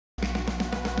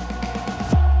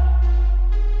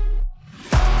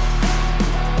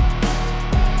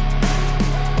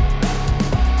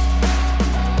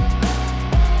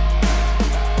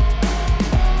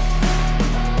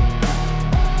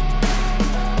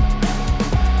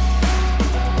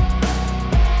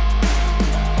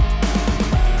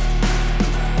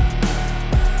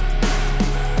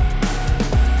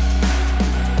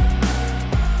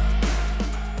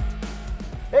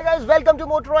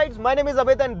Motoroids, my name is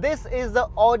Amit and this is the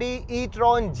Audi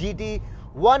E-Tron GT,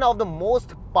 one of the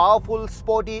most powerful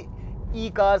sporty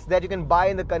e-cars that you can buy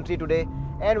in the country today.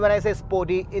 And when I say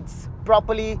sporty, it's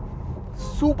properly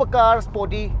supercar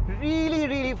sporty,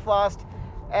 really fast.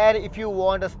 And if you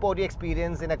want a sporty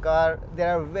experience in a car,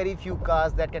 there are very few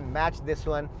cars that can match this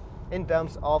one in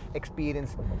terms of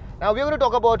experience. Now we're going to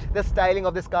talk about the styling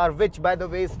of this car, which by the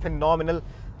way is phenomenal.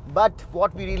 But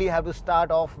what we really have to start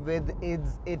off with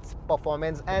is its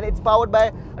performance, and it's powered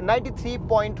by a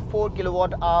 93.4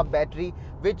 kilowatt hour battery,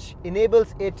 which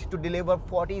enables it to deliver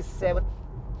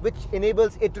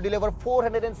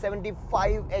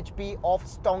 475 HP of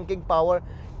stonking power.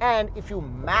 And if you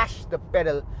mash the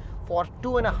pedal for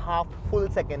 2.5 full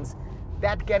seconds,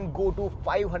 that can go to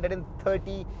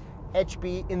 530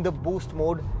 HP in the boost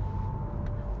mode.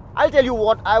 I'll tell you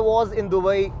what, I was in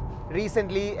Dubai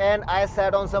recently and I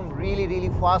sat on some really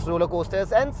fast roller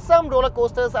coasters, and some roller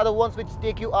coasters are the ones which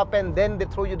take you up and then they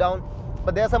throw you down,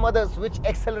 but there are some others which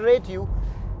accelerate you,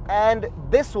 and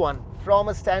this one from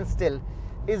a standstill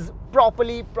is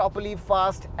properly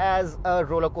fast as a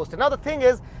roller coaster. Now the thing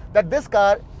is that this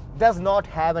car does not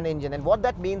have an engine, and what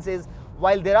that means is,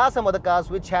 while there are some other cars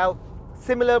which have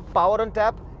similar power on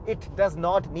tap, it does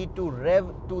not need to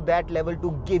rev to that level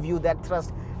to give you that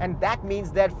thrust. And that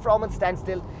means that from a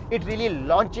standstill, it really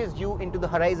launches you into the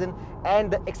horizon,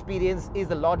 and the experience is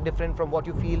a lot different from what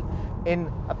you feel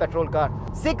in a petrol car.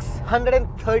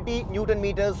 630 Newton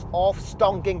meters of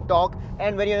stonking torque,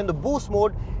 and when you're in the boost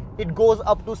mode, it goes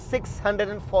up to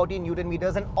 640 Newton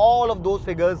meters, and all of those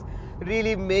figures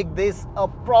really make this a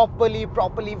properly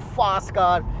fast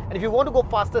car. And if you want to go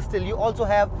faster still, you also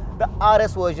have the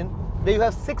RS version. There you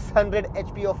have 600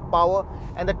 HP of power,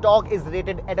 and the torque is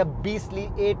rated at a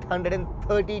beastly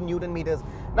 830 Newton meters.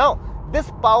 Now, this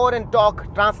power and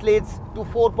torque translates to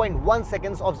 4.1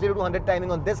 seconds of 0 to 100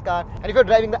 timing on this car. And if you're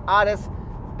driving the RS,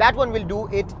 that one will do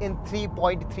it in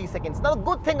 3.3 seconds. Now, the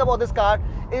good thing about this car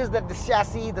is that the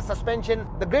chassis, the suspension,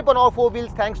 the grip on all four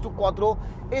wheels thanks to Quattro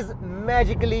is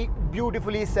magically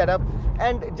beautifully set up.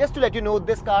 And just to let you know,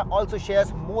 this car also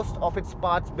shares most of its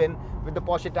parts bin with the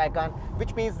Porsche Taycan,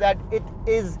 which means that it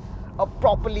is a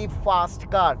properly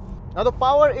fast car. Now the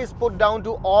power is put down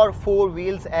to all four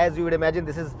wheels. As you would imagine,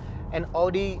 this is an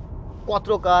Audi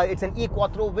Quattro car. It's an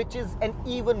e-Quattro, which is an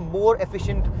even more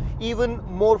efficient, even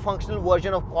more functional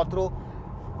version of Quattro.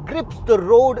 Grips the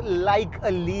road like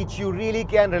a leech. You really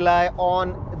can rely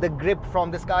on the grip from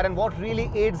this car, and what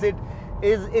really aids it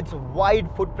is its wide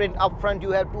footprint. Up front you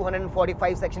have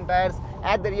 245 section tires,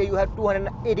 at the rear you have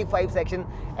 285 section,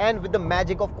 and with the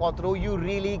magic of Quattro you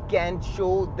really can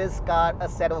show this car a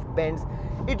set of bends.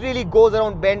 It really goes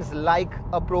around bends like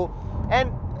a pro.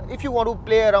 And if you want to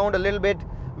play around a little bit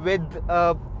with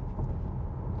the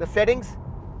settings,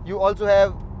 you also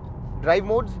have drive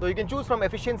modes, so you can choose from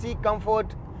efficiency,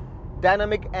 comfort,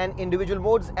 dynamic and individual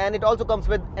modes. And it also comes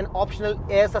with an optional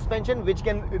air suspension which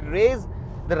can raise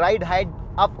the ride height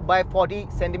up by 40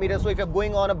 centimeters. So if you're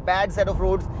going on a bad set of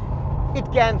roads,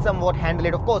 it can somewhat handle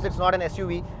it. Of course, it's not an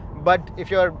SUV, but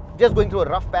if you're just going through a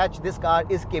rough patch, this car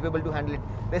is capable to handle it.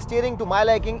 The steering, to my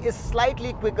liking, is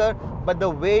slightly quicker, but the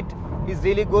weight is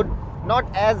really good. Not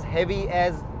as heavy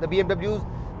as the BMWs,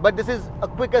 but this is a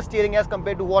quicker steering as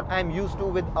compared to what I'm used to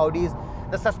with Audis.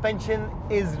 The suspension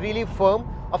is really firm.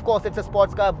 Of course, it's a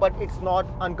sports car, but it's not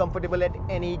uncomfortable at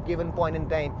any given point in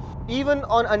time. Even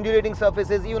on undulating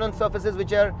surfaces, even on surfaces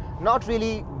which are not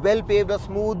really well paved or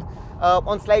smooth,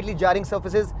 on slightly jarring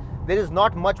surfaces, there is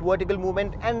not much vertical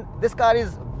movement, and this car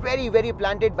is very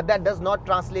planted, but that does not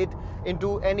translate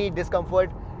into any discomfort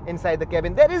inside the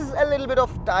cabin. There is a little bit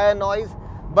of tire noise,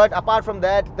 but apart from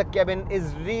that, the cabin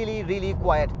is really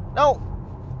quiet. Now,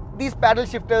 these paddle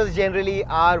shifters generally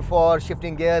are for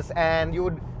shifting gears, and you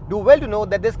would do well to know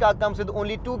that this car comes with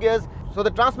only 2 gears. So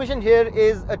the transmission here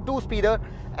is a 2-speeder,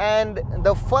 and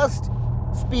the first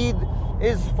speed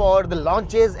is for the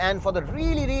launches and for the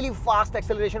really fast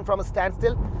acceleration from a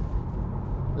standstill,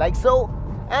 like so.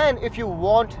 And if you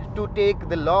want to take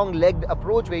the long-legged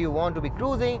approach where you want to be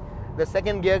cruising, the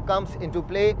second gear comes into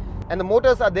play, and the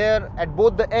motors are there at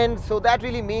both the ends, so that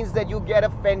really means that you get a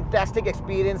fantastic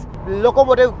experience,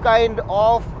 locomotive kind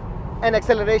of an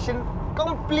acceleration,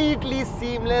 completely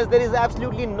seamless. There is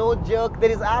absolutely no jerk,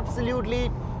 there is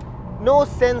absolutely no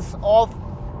sense of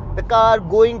the car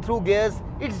going through gears.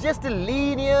 It's just a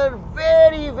linear,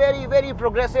 very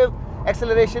progressive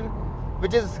acceleration,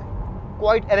 which is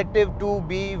quite addictive, to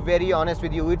be very honest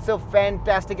with you. It's a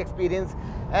fantastic experience,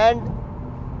 and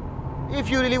if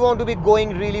you really want to be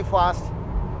going really fast,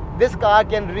 this car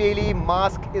can really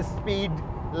mask its speed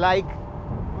like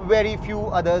very few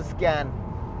others can.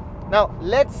 Now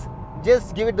let's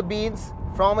just give it the beans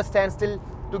from a standstill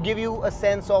to give you a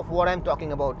sense of what I'm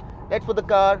talking about. Let's put the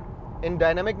car in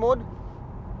dynamic mode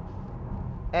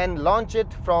and launch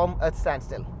it from a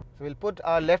standstill. So we'll put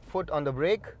our left foot on the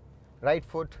brake, right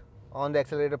foot on the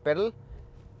accelerator pedal,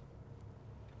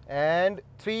 and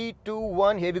 3, 2,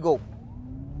 1, here we go.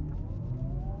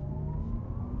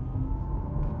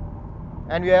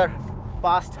 And we are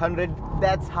past 100.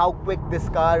 That's how quick this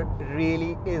car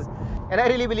really is. And I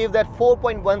really believe that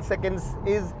 4.1 seconds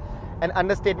is an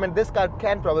understatement. This car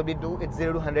can probably do its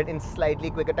 0 to 100 in slightly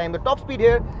quicker time. The top speed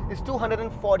here is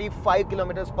 245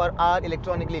 kilometers per hour,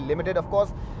 electronically limited of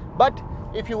course. But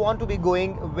if you want to be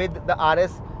going with the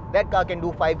RS, that car can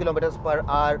do 5 kilometers per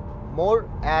hour more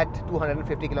at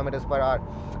 250 kilometers per hour.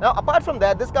 Now apart from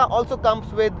that, this car also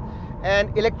comes with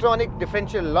an electronic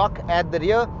differential lock at the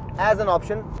rear as an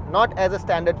option, not as a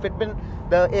standard fitment.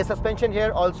 The air suspension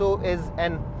here also is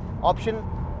an option.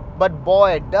 But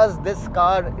boy, does this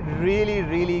car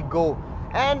really go.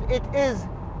 And it is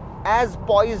as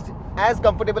poised, as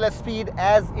comfortable as speed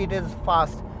as it is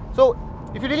fast. So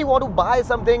if you really want to buy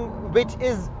something which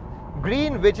is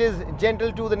green, which is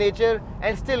gentle to the nature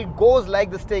and still goes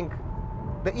like the stink,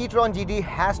 the E-Tron GT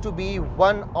has to be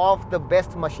one of the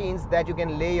best machines that you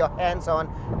can lay your hands on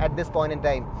at this point in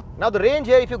time. Now the range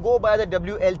here, if you go by the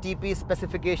WLTP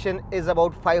specification, is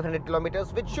about 500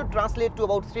 kilometers, which should translate to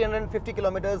about 350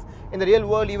 kilometers in the real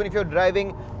world, even if you're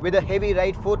driving with a heavy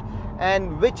right foot,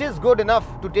 and which is good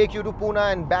enough to take you to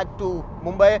Pune and back to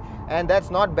Mumbai, and that's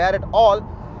not bad at all.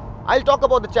 I'll talk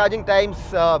about the charging times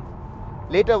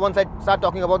later once I start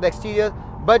talking about the exterior,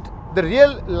 but the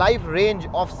real life range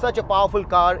of such a powerful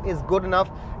car is good enough.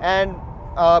 And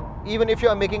even if you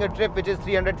are making a trip which is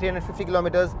 300-350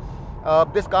 kilometers,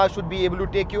 this car should be able to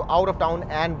take you out of town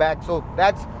and back. So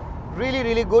that's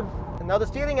really good. Now the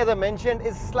steering, as I mentioned,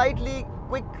 is slightly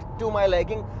quick to my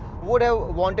liking. Would have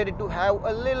wanted it to have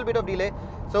a little bit of delay.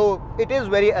 So it is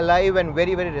very alive and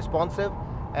very responsive,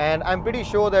 and I'm pretty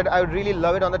sure that I would really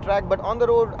love it on the track, but on the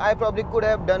road I probably could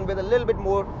have done with a little bit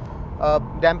more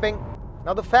damping.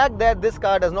 Now the fact that this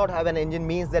car does not have an engine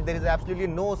means that there is absolutely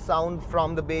no sound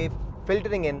from the bay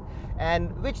filtering in,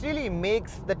 and which really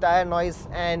makes the tire noise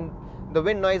and the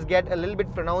wind noise get a little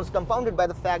bit pronounced, compounded by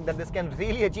the fact that this can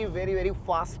really achieve very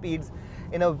fast speeds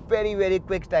in a very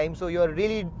quick time. So you're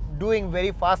really doing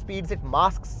very fast speeds. It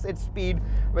masks its speed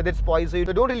with its poise, so you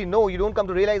don't really know, you don't come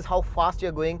to realize how fast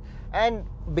you're going. And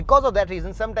because of that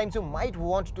reason, sometimes you might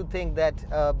want to think that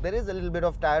there is a little bit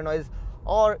of tire noise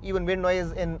or even wind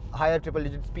noise in higher triple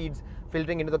digit speeds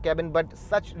filtering into the cabin, but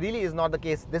such really is not the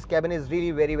case. This cabin is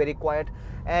really very quiet,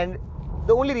 and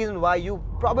the only reason why you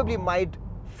probably might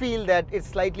feel that it's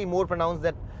slightly more pronounced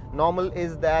than normal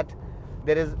is that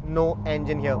there is no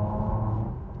engine here.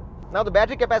 Now the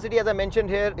battery capacity, as I mentioned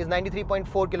here, is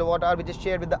 93.4 kilowatt hour, which is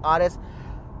shared with the RS,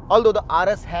 although the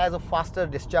RS has a faster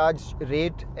discharge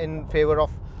rate in favor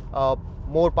of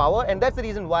more power, and that's the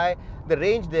reason why the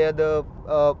range there, the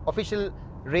official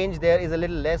range there, is a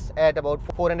little less at about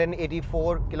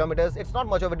 484 kilometers. It's not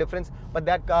much of a difference, but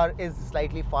that car is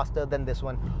slightly faster than this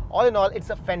one. All in all,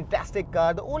 it's a fantastic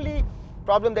car. The only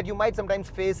problem that you might sometimes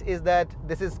face is that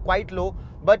this is quite low,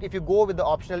 but if you go with the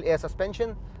optional air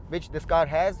suspension, which this car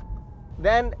has,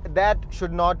 then that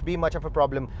should not be much of a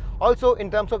problem. Also,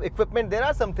 in terms of equipment, there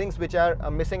are some things which are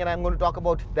missing, and I'm going to talk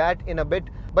about that in a bit.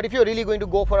 But if you're really going to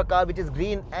go for a car which is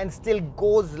green and still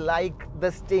goes like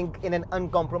the stink in an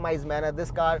uncompromised manner,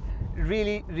 this car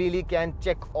really can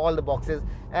check all the boxes.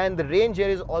 And the range here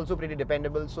is also pretty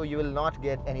dependable, so you will not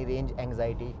get any range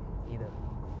anxiety either.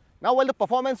 Now, while the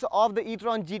performance of the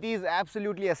E-Tron GT is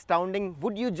absolutely astounding,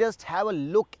 would you just have a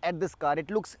look at this car?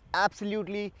 It looks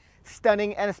absolutely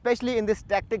stunning, and especially in this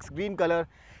Tactics green color,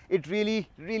 it really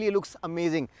looks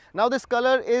amazing. Now this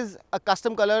color is a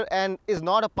custom color and is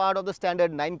not a part of the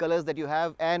standard 9 colors that you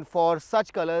have, and for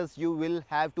such colors you will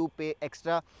have to pay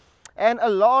extra, and a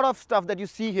lot of stuff that you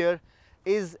see here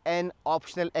is an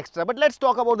optional extra. But let's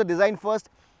talk about the design first.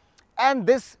 And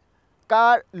this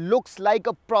car looks like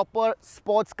a proper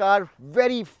sports car,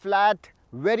 very flat,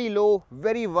 very low,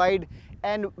 very wide,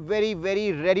 and very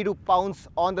ready to pounce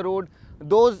on the road.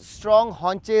 Those strong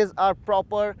haunches are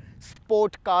proper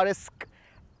sport car-esque.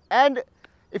 And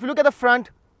if you look at the front,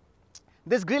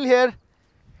 this grille here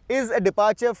is a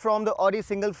departure from the Audi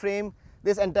single frame.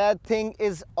 This entire thing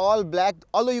is all black,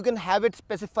 although you can have it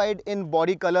specified in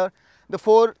body color. The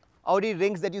 4 Audi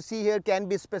rings that you see here can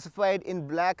be specified in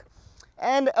black.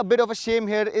 And a bit of a shame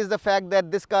here is the fact that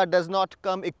this car does not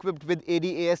come equipped with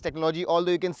ADAS technology,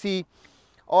 although you can see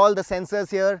all the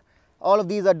sensors here. All of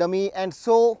these are dummy, and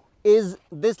so is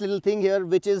this little thing here,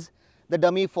 which is the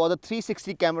dummy for the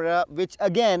 360 camera, which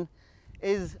again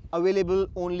is available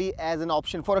only as an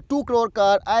option. For a 2 crore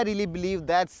car, I really believe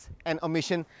that's an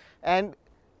omission, and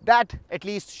that at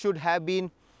least should have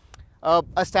been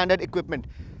a standard equipment.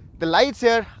 The lights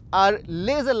here are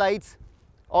laser lights,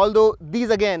 although these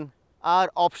again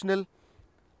are optional.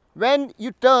 When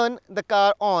you turn the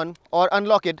car on or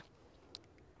unlock it,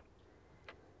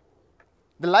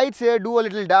 the lights here do a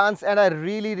little dance, and I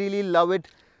really love it.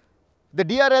 The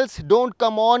DRLs don't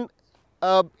come on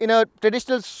in a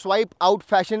traditional swipe out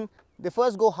fashion. They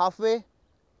first go halfway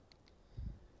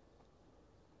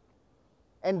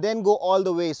and then go all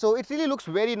the way. So it really looks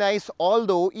very nice,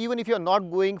 although even if you're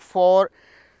not going for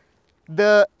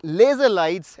the laser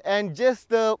lights and just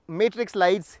the matrix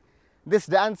lights, this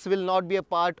dance will not be a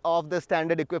part of the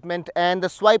standard equipment, and the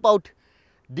swipe out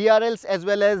DRLs as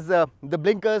well as the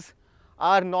blinkers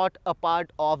are not a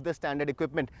part of the standard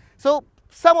equipment. So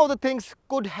some of the things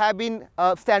could have been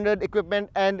standard equipment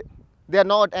and they are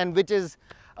not, and which is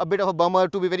a bit of a bummer,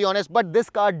 to be very honest. But this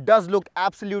car does look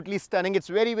absolutely stunning. It's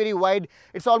very wide.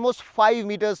 It's almost 5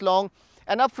 meters long,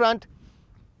 and up front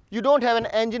you don't have an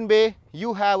engine bay,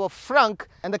 you have a frunk,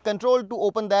 and the control to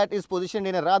open that is positioned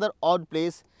in a rather odd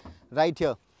place right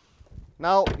here.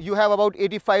 Now you have about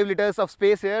 85 liters of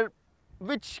space here,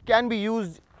 which can be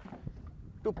used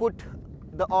to put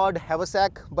the odd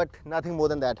haversack, but nothing more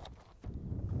than that.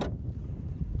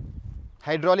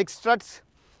 Hydraulic struts,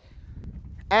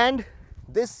 and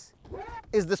this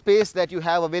is the space that you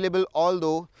have available,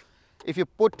 although if you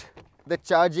put the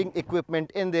charging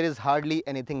equipment in, there is hardly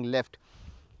anything left.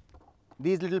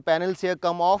 These little panels here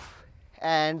come off,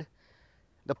 and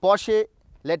the Porsche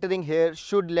lettering here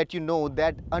should let you know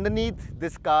that underneath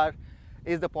this car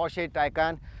is the Porsche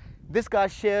Taycan. This car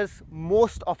shares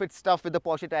most of its stuff with the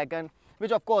Porsche Taycan,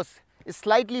 which of course is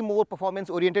slightly more performance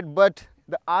oriented, but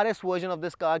the RS version of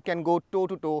this car can go toe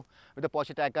to toe with the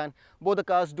Porsche Taycan. Both the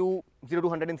cars do 0 to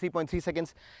 100 in 3.3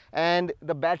 seconds, and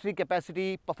the battery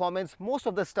capacity, performance, most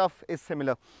of the stuff is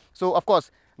similar. So of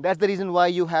course that's the reason why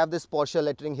you have this Porsche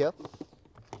lettering here.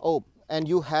 Oh, and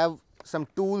you have some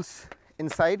tools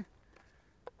inside,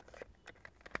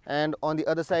 and on the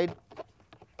other side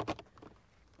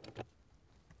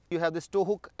you have this tow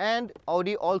hook, and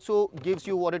Audi also gives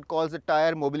you what it calls a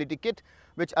tire mobility kit,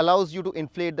 which allows you to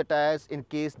inflate the tires in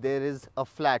case there is a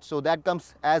flat. So that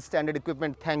comes as standard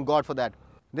equipment, thank God for that.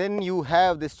 Then you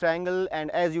have this triangle, and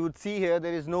as you would see here,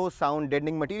 there is no sound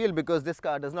deadening material because this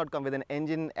car does not come with an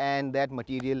engine, and that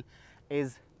material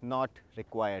is not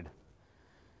required.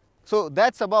 So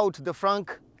that's about the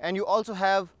frunk, and you also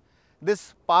have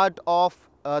this part of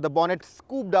the bonnet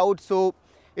scooped out, so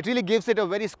it really gives it a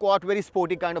very squat, very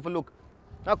sporty kind of a look.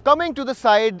 Now coming to the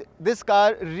side, this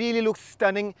car really looks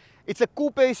stunning. It's a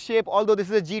coupe shape, although this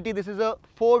is a GT. This is a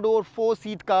 4-door,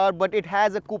 4-seat car, but it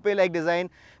has a coupe-like design.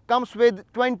 Comes with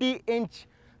 20-inch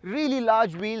really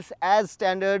large wheels as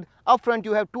standard. Up front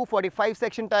you have 245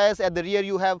 section tires. At the rear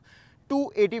you have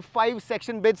 285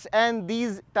 section bits, and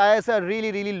these tires are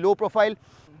really low profile.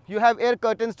 You have air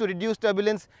curtains to reduce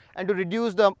turbulence and to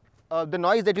reduce the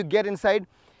noise that you get inside.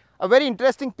 A very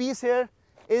interesting piece here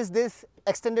is this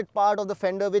extended part of the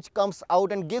fender, which comes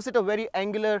out and gives it a very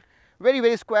angular,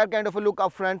 very square kind of a look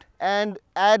up front, and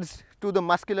adds to the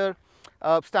muscular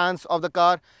stance of the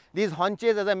car. These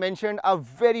haunches, as I mentioned, are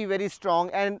very strong,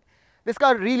 and this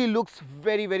car really looks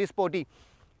very sporty.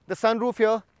 The sunroof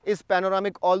here is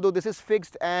panoramic, although this is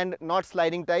fixed and not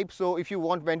sliding type, so if you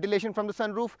want ventilation from the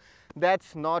sunroof,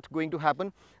 that's not going to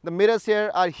happen. The mirrors here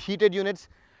are heated units,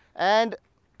 and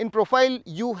in profile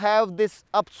you have this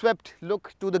upswept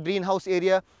look to the greenhouse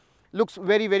area. Looks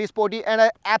very sporty, and I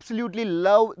absolutely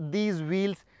love these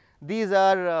wheels. These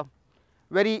are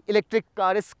very electric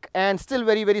car-esque and still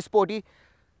very sporty.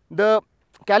 The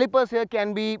calipers here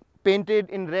can be painted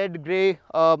in red, grey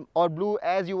or blue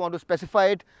as you want to specify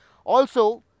it.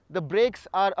 Also the brakes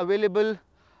are available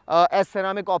as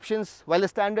ceramic options. While the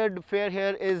standard fare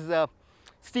here is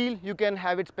steel, you can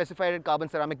have it specified at carbon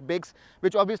ceramic brakes,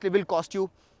 which obviously will cost you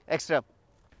extra.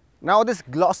 Now this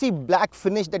glossy black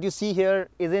finish that you see here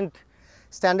isn't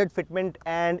standard fitment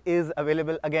and is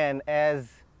available, again, as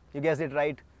you guessed it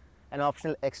right, an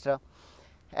optional extra.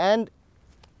 And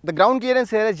the ground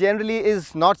clearance here generally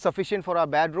is not sufficient for our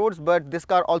bad roads, but this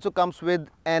car also comes with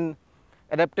an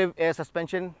adaptive air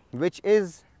suspension, which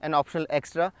is an optional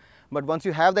extra. But once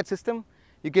you have that system,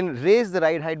 you can raise the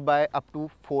ride height by up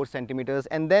to 4 centimeters,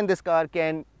 and then this car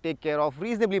can take care of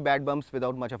reasonably bad bumps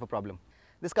without much of a problem.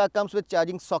 This car comes with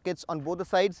charging sockets on both the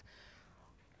sides.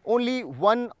 Only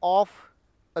one of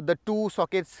the 2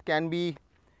 sockets can be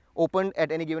opened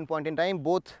at any given point in time.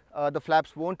 Both the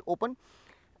flaps won't open.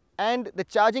 And the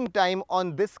charging time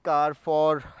on this car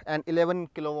for an 11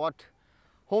 kilowatt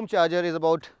home charger is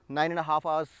about 9.5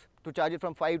 hours to charge it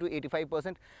from 5 to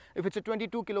 85%. If it's a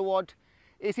 22 kilowatt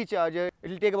AC charger, it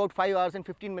will take about 5 hours and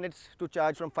 15 minutes to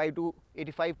charge from 5 to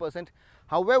 85%.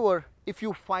 However, if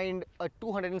you find a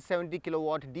 270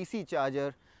 kilowatt DC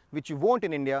charger, which you won't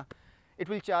in India, it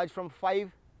will charge from 5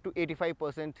 to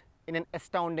 85% in an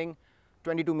astounding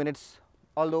 22 minutes,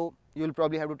 although you will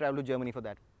probably have to travel to Germany for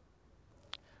that.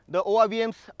 The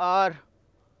ORVMs are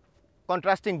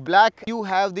contrasting black. You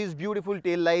have these beautiful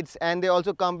tail lights, and they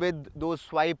also come with those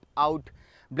swipe out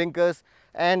blinkers,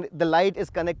 and the light is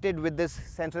connected with this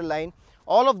central line.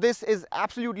 All of this is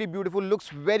absolutely beautiful, looks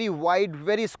very wide,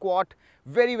 very squat,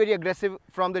 very aggressive.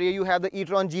 From the rear you have the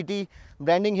E-Tron GT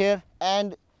branding here,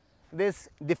 and this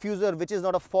diffuser, which is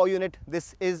not a 4-unit,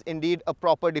 this is indeed a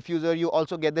proper diffuser. You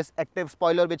also get this active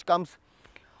spoiler which comes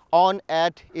on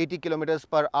at 80 kilometers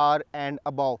per hour and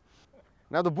above.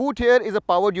 Now the boot here is a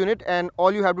powered unit, and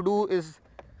all you have to do is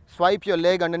swipe your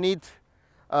leg underneath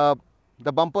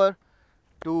the bumper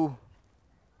to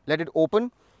let it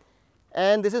open.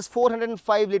 And this is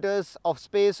 405 liters of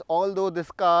space, although this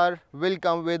car will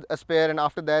come with a spare, and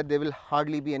after that there will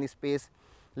hardly be any space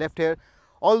left here.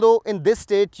 Although in this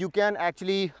state you can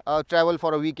actually travel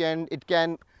for a weekend. It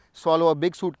can swallow a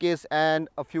big suitcase and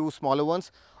a few smaller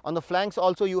ones. On the flanks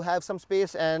also you have some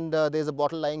space, and there's a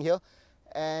bottle lying here.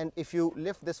 And if you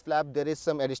lift this flap, there is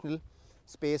some additional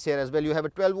space here as well. You have a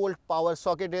 12-volt power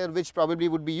socket here, which probably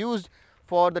would be used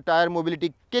for the tire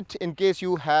mobility kit in case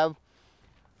you have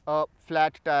a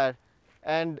flat tire.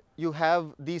 And you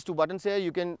have these two buttons here.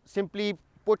 You can simply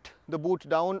put the boot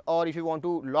down, or if you want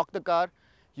to lock the car,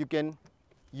 you can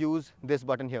use this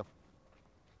button here.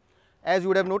 As you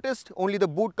would have noticed, only the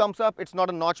boot comes up. It's not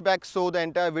a notchback, so the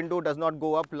entire window does not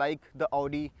go up like the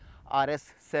Audi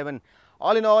RS7.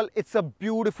 All in all, it's a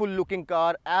beautiful looking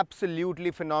car,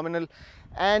 absolutely phenomenal.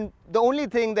 And the only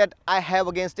thing that I have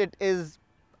against it is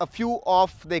a few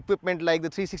of the equipment like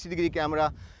the 360-degree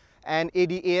camera and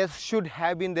ADAS should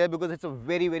have been there, because it's a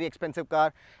very expensive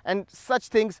car. And such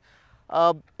things,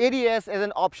 ADAS as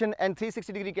an option and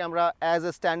 360-degree camera as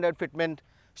a standard fitment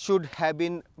should have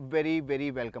been very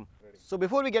welcome. So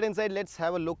before we get inside, let's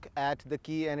have a look at the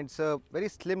key. And it's a very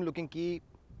slim looking key,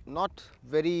 not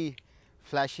very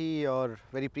flashy or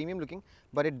very premium looking,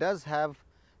 but it does have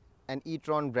an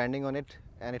E-Tron branding on it,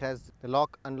 and it has the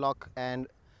lock, unlock and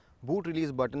boot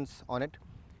release buttons on it.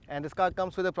 And this car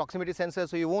comes with a proximity sensor,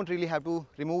 so you won't really have to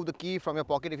remove the key from your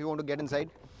pocket if you want to get inside.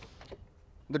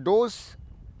 The doors,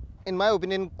 in my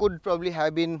opinion, could probably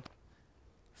have been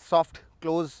soft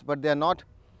close, but they are not.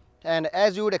 And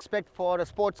as you would expect for a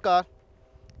sports car,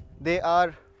 they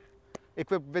are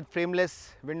equipped with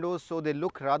frameless windows, so they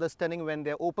look rather stunning when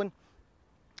they're open.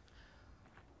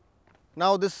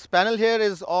 Now this panel here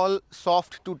is all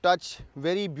soft to touch,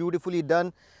 very beautifully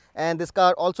done, and this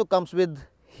car also comes with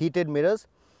heated mirrors,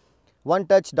 one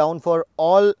touch down for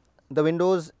all the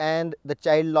windows, and the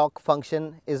child lock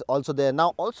function is also there.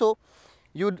 Now also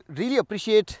you'd really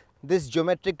appreciate this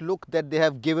geometric look that they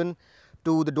have given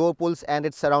to the door pulls and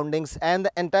its surroundings, and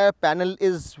the entire panel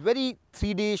is very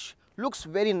 3D-ish, looks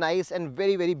very nice and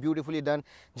very beautifully done.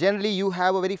 Generally you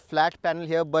have a very flat panel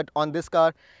here, but on this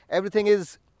car everything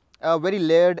is very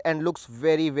layered and looks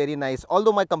very nice.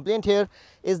 Although my complaint here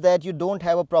is that you don't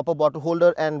have a proper bottle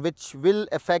holder, and which will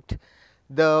affect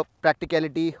the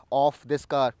practicality of this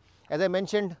car. As I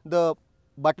mentioned, the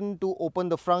button to open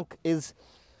the front is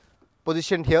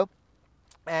positioned here,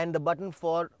 and the button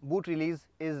for boot release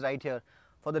is right here.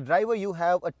 For the driver you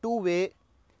have a two-way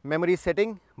memory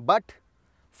setting, but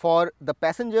for the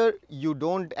passenger you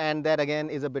don't, and that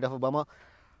again is a bit of a bummer.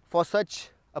 For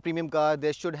such a premium car,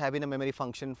 there should have been a memory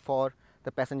function for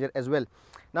the passenger as well.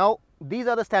 Now these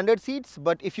are the standard seats,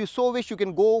 but if you so wish you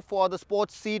can go for the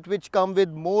sports seat, which come with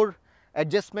more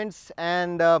adjustments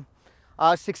and are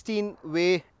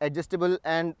 16-way adjustable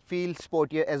and feel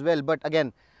sportier as well. But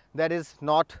again, that is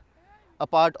not a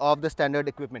part of the standard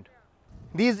equipment.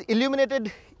 These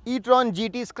illuminated E-Tron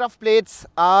GT scruff plates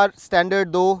are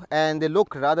standard though, and they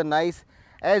look rather nice.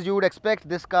 As you would expect,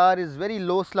 this car is very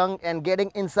low slung, and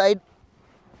getting inside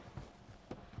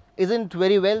isn't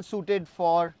very well suited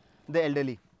for the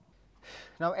elderly.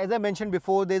 Now as I mentioned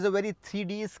before, there is a very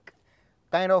 3D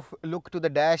kind of look to the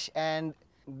dash, and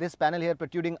this panel here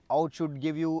protruding out should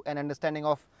give you an understanding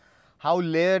of how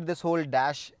layered this whole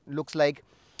dash looks like.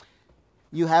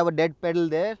 You have a dead pedal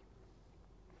there,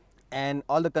 and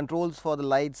all the controls for the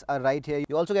lights are right here.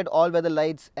 You also get all-weather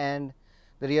lights and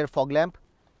the rear fog lamp.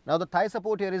 Now the thigh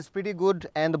support here is pretty good,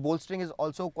 and the bolstering is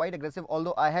also quite aggressive,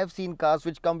 although I have seen cars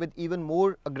which come with even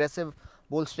more aggressive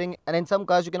bolstering, and in some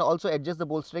cars you can also adjust the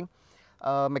bolstering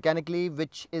mechanically,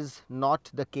 which is not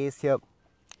the case here.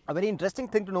 A very interesting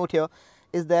thing to note here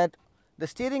is that the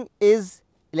steering is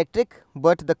electric,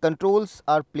 but the controls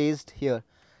are placed here.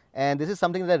 And this is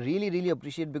something that I really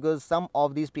appreciate, because some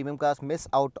of these premium cars miss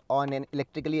out on an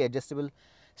electrically adjustable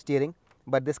steering,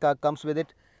 but this car comes with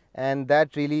it, and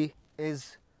that really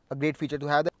is a great feature to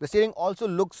have. The steering also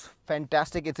looks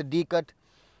fantastic. It's a D-cut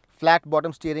flat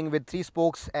bottom steering with 3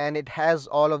 spokes, and it has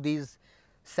all of these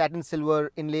satin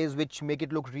silver inlays which make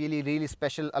it look really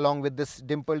special, along with this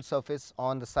dimpled surface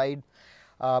on the side.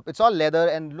 It's all leather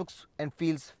and looks and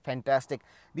feels fantastic.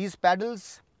 These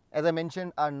paddles, as I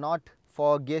mentioned, are not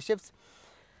for gear shifts.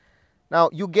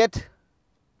 Now you get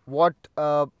what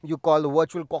you call the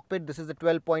virtual cockpit. This is a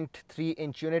 12.3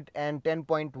 inch unit and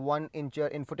 10.1 inch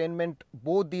infotainment.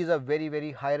 Both these are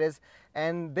very high res,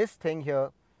 and this thing here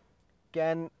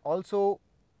can also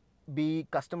be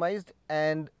customized,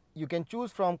 and you can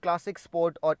choose from classic,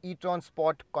 sport or e-tron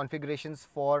sport configurations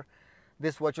for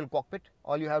this virtual cockpit.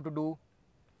 All you have to do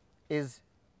is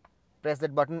press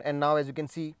that button, and now as you can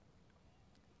see,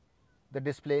 the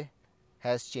display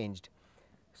has changed.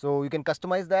 So you can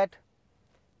customize that.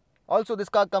 Also, this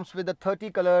car comes with a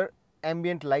 30 color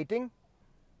ambient lighting.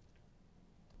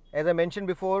 As I mentioned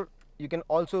before, you can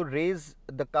also raise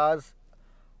the car's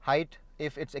height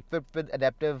if it's equipped with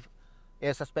adaptive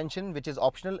air suspension, which is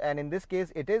optional, and in this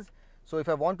case it is. So if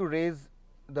I want to raise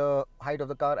the height of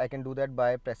the car, I can do that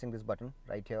by pressing this button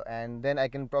right here, and then I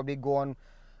can probably go on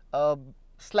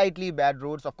slightly bad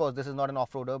roads. Of course, this is not an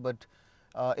off-roader, but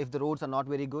if the roads are not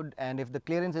very good and if the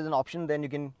clearance is an option, then you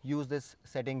can use this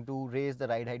setting to raise the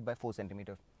ride height by 4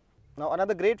 centimeters. Now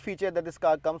another great feature that this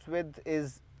car comes with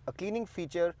is a cleaning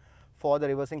feature for the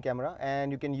reversing camera,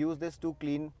 and you can use this to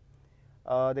clean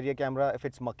the rear camera if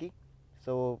it's mucky.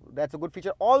 So that's a good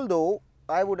feature, although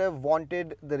I would have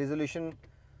wanted the resolution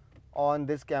on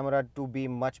this camera to be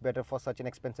much better for such an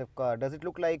expensive car. Does it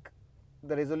look like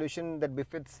the resolution that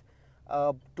befits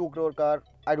a 2 crore car?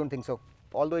 I don't think so.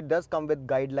 Although it does come with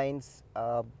guidelines,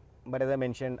 but as I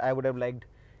mentioned, I would have liked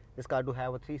this car to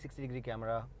have a 360-degree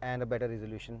camera and a better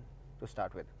resolution to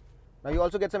start with. Now you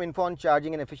also get some info on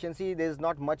charging and efficiency. There is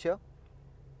not much here,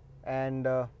 and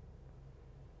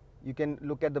you can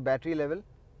look at the battery level,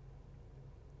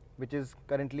 which is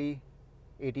currently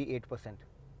 88%.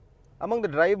 Among the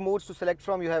drive modes to select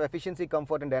from, you have efficiency,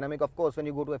 comfort and dynamic. Of course, when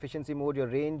you go to efficiency mode, your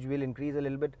range will increase a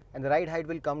little bit and the ride height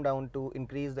will come down to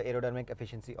increase the aerodynamic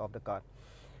efficiency of the car.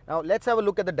 Now let's have a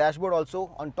look at the dashboard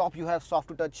also. On top you have soft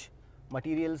to touch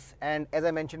materials, and as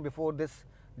I mentioned before, this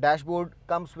dashboard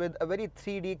comes with a very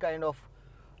 3D kind of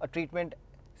a treatment.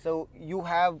 So you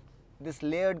have this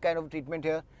layered kind of treatment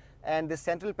here, and this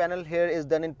central panel here is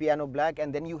done in piano black,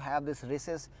 and then you have this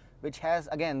recess which has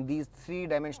again these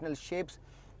 3-dimensional shapes,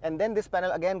 and then this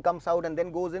panel again comes out and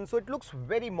then goes in. So it looks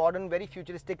very modern, very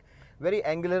futuristic, very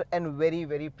angular and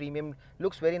very premium.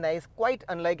 Looks very nice, quite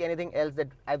unlike anything else that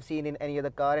I've seen in any other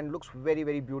car, and looks very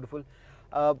beautiful.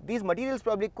 These materials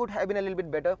probably could have been a little bit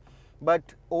better, but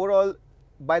overall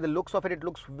by the looks of it, it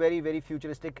looks very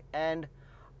futuristic and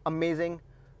amazing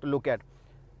to look at.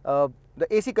 The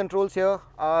AC controls here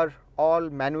are all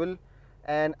manual,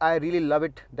 and I really love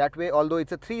it that way. Although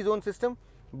it's a 3-zone system,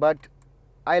 but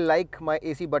I like my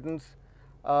AC buttons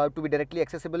to be directly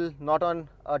accessible, not on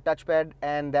a touchpad,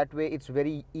 and that way it's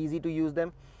very easy to use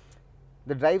them.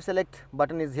 The drive select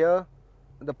button is here.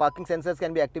 The parking sensors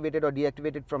can be activated or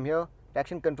deactivated from here.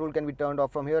 Traction control can be turned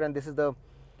off from here, and this is the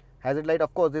hazard light.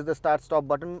 Of course, this is the start stop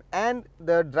button, and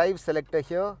the drive selector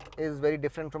here is very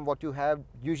different from what you have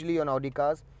usually on Audi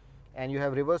cars. And you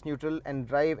have reverse, neutral and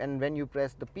drive, and when you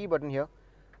press the P button here,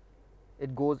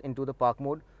 it goes into the park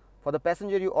mode. For the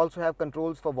passenger, you also have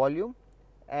controls for volume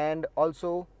and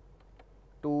also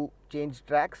to change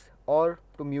tracks or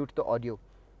to mute the audio.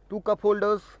 2 cup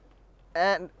holders,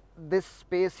 and this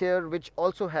space here which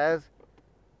also has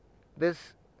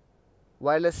this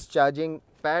wireless charging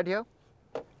pad here,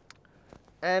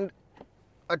 and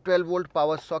a 12-volt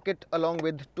power socket along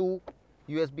with 2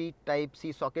 USB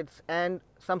Type-C sockets, and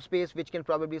some space which can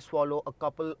probably swallow a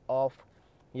couple of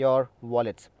your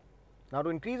wallets. Now to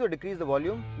increase or decrease the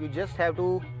volume, you just have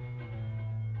to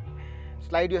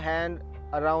slide your hand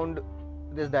around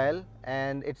this dial,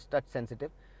 and it's touch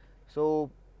sensitive.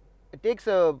 So it takes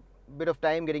a bit of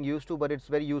time getting used to, but it's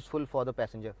very useful for the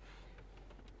passenger.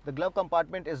 The glove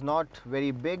compartment is not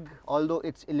very big, although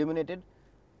it's illuminated,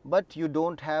 but you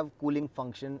don't have cooling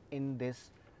function in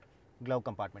this glove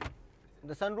compartment.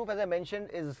 The sunroof, as I mentioned,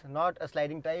 is not a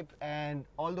sliding type, and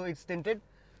although it's tinted,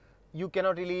 you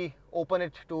cannot really open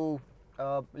it to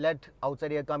let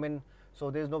outside air come in, so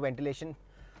there is no ventilation.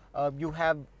 You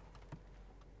have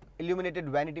illuminated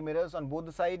vanity mirrors on both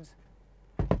the sides,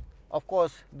 Of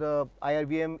course, the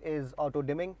IRVM is auto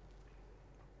dimming,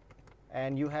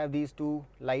 and you have these two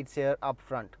lights here up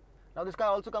front. Now this car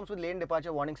also comes with lane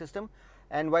departure warning system,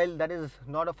 and while that is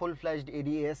not a full-fledged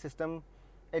ADAS system,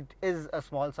 it is a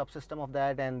small subsystem of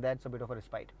that, and that's a bit of a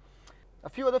respite. A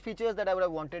few other features that I would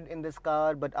have wanted in this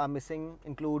car but are missing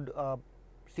include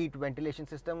seat ventilation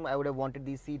system. I would have wanted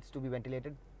these seats to be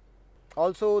ventilated.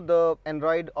 Also, the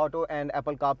Android Auto and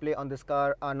Apple CarPlay on this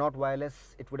car are not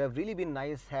wireless. It would have really been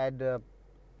nice had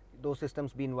those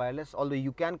systems been wireless, although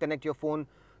you can connect your phone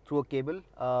through a cable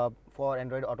for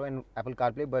Android Auto and Apple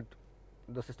CarPlay, but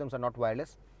the systems are not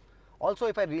wireless. Also,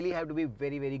 if I really have to be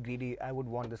very, very greedy, I would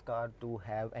want this car to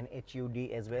have an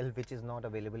HUD as well, which is not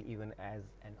available even as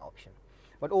an option.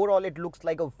 But overall, it looks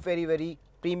like a very, very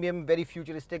premium, very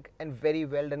futuristic and very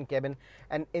well done cabin.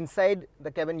 And inside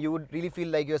the cabin, you would really feel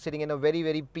like you're sitting in a very,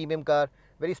 very premium car,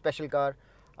 very special car.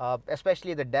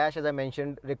 Especially the dash, as I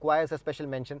mentioned, requires a special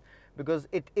mention because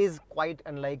it is quite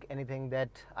unlike anything that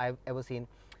I've ever seen.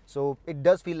 So it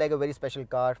does feel like a very special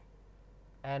car,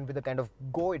 and with the kind of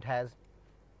go it has,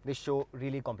 this show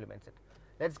really complements it.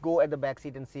 Let's go at the back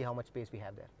seat and see how much space we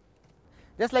have there.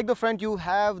 Just like the front, you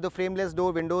have the frameless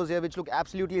door windows here, which look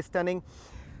absolutely stunning.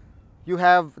 You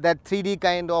have that 3D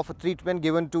kind of treatment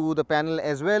given to the panel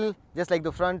as well, just like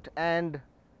the front, and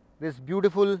this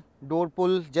beautiful door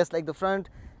pull just like the front.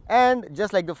 And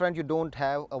just like the front, you don't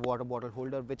have a water bottle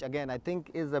holder, which again I think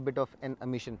is a bit of an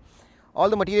omission. All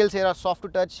the materials here are soft to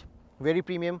touch, very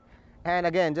premium, and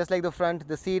again, just like the front,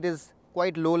 the seat is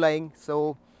quite low lying.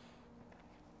 So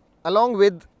along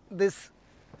with this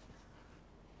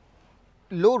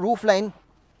low roof line,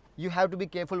 you have to be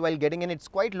careful while getting in. It's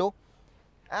quite low,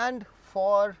 and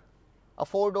for a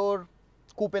 4-door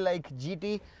coupe like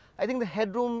GT, I think the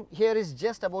headroom here is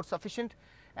just about sufficient,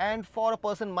 and for a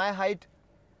person my height,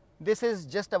 this is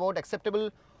just about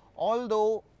acceptable.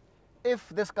 Although if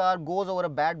this car goes over a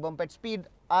bad bump at speed,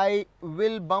 I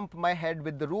will bump my head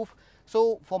with the roof.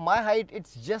 So for my height,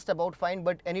 it's just about fine,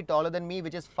 but any taller than me,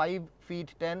 which is 5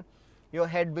 feet 10, your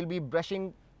head will be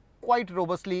brushing quite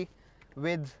robustly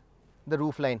with the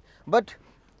roof line. But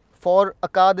for a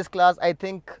car this class, I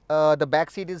think the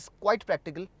back seat is quite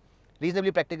practical,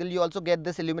 reasonably practical. You also get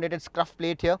this illuminated scruff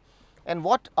plate here, and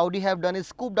what Audi have done is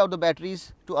scooped out the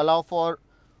batteries to allow for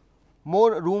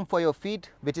more room for your feet,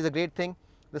 which is a great thing.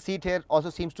 The seat here also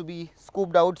seems to be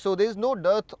scooped out, so there is no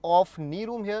dearth of knee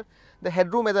room here. The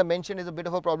headroom, as I mentioned, is a bit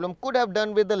of a problem. Could have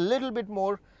done with a little bit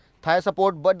more thigh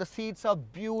support, but the seats are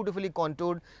beautifully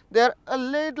contoured. They are a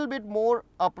little bit more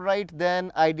upright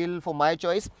than ideal for my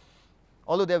choice,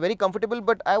 although they are very comfortable,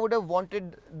 but I would have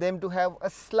wanted them to have a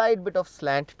slight bit of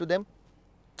slant to them.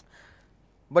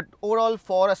 But overall,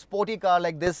 for a sporty car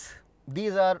like this,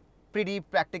 these are pretty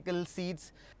practical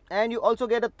seats. And you also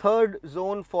get a third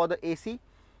zone for the AC.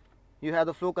 You have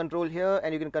the flow control here,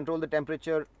 and you can control the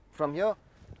temperature from here.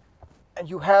 And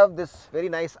you have this very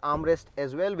nice armrest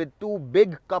as well with 2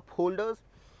 big cup holders.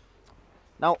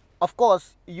 Now, of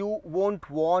course, you won't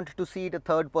want to seat a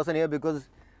third person here because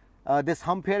this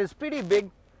hump here is pretty big.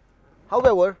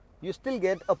 However, you still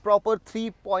get a proper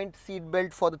 3-point seat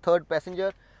belt for the third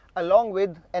passenger, along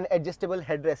with an adjustable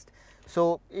headrest.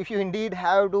 So if you indeed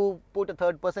have to put a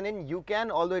third person in, you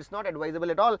can, although it's not advisable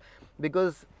at all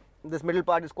because this middle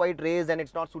part is quite raised and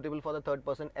it's not suitable for the third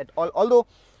person at all. Although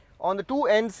on the 2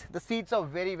 ends, the seats are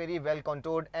very, very well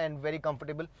contoured and very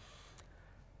comfortable.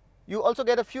 You also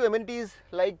get a few amenities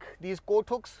like these coat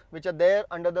hooks, which are there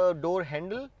under the door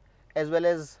handle as well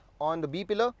as on the B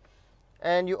pillar,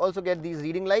 and you also get these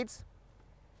reading lights.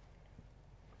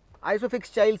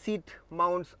 Isofix child seat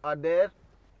mounts are there,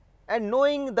 and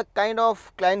knowing the kind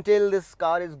of clientele this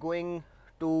car is going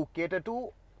to cater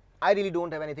to, I really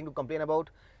don't have anything to complain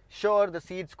about. Sure, the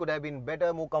seats could have been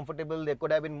better, more comfortable, there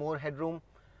could have been more headroom,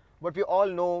 but we all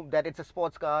know that it's a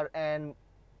sports car, and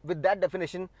with that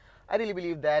definition, I really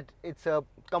believe that it's a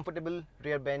comfortable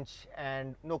rear bench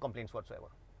and no complaints whatsoever.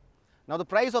 Now the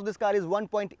price of this car is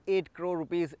 1.8 crore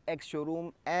rupees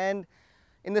ex-showroom, and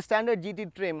in the standard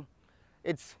GT trim,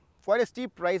 it's quite a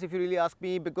steep price if you really ask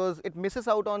me, because it misses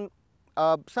out on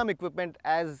some equipment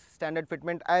as standard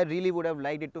fitment. I really would have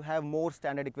liked it to have more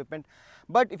standard equipment,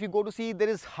 but if you go to see, there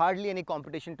is hardly any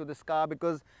competition to this car,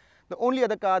 because the only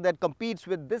other car that competes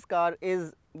with this car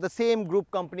is the same group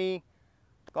company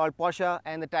called Porsche,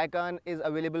 and the Taycan is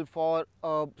available for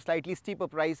a slightly steeper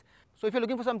price. So if you're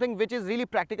looking for something which is really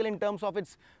practical in terms of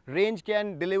its range,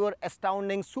 can deliver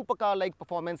astounding supercar-like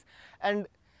performance and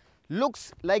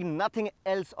looks like nothing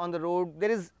else on the road, there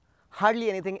is hardly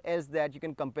anything else that you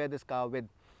can compare this car with.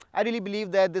 I really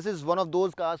believe that this is one of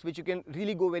those cars which you can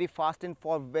really go very fast in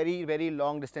for very, very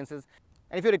long distances.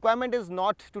 And if your requirement is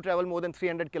not to travel more than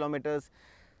 300 kilometers,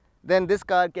 then this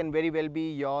car can very well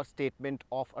be your statement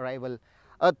of arrival.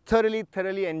 A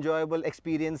thoroughly enjoyable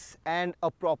experience and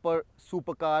a proper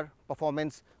supercar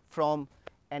performance from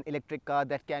an electric car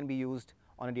that can be used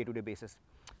on a day-to-day basis.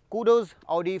 Kudos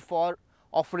Audi for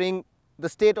offering the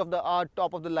state-of-the-art,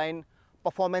 top-of-the-line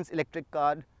performance electric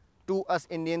car to us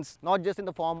Indians, not just in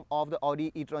the form of the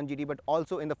Audi E-Tron GT, but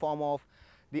also in the form of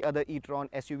the other e-tron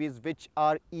SUVs, which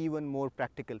are even more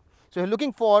practical. So if you're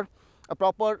looking for a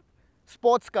proper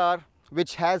sports car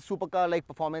which has supercar-like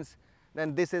performance,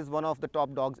 then this is one of the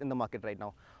top dogs in the market right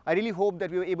now. I really hope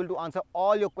that we were able to answer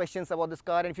all your questions about this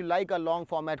car. And if you like our long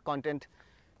format content,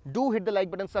 do hit the like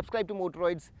button, subscribe to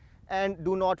Motoroids, and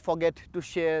do not forget to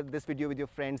share this video with your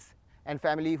friends and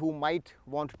family who might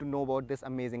want to know about this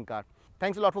amazing car.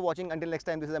 Thanks a lot for watching. Until next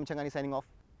time, this is M. Changani signing off.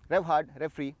 Rev hard,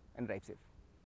 rev free, and drive safe.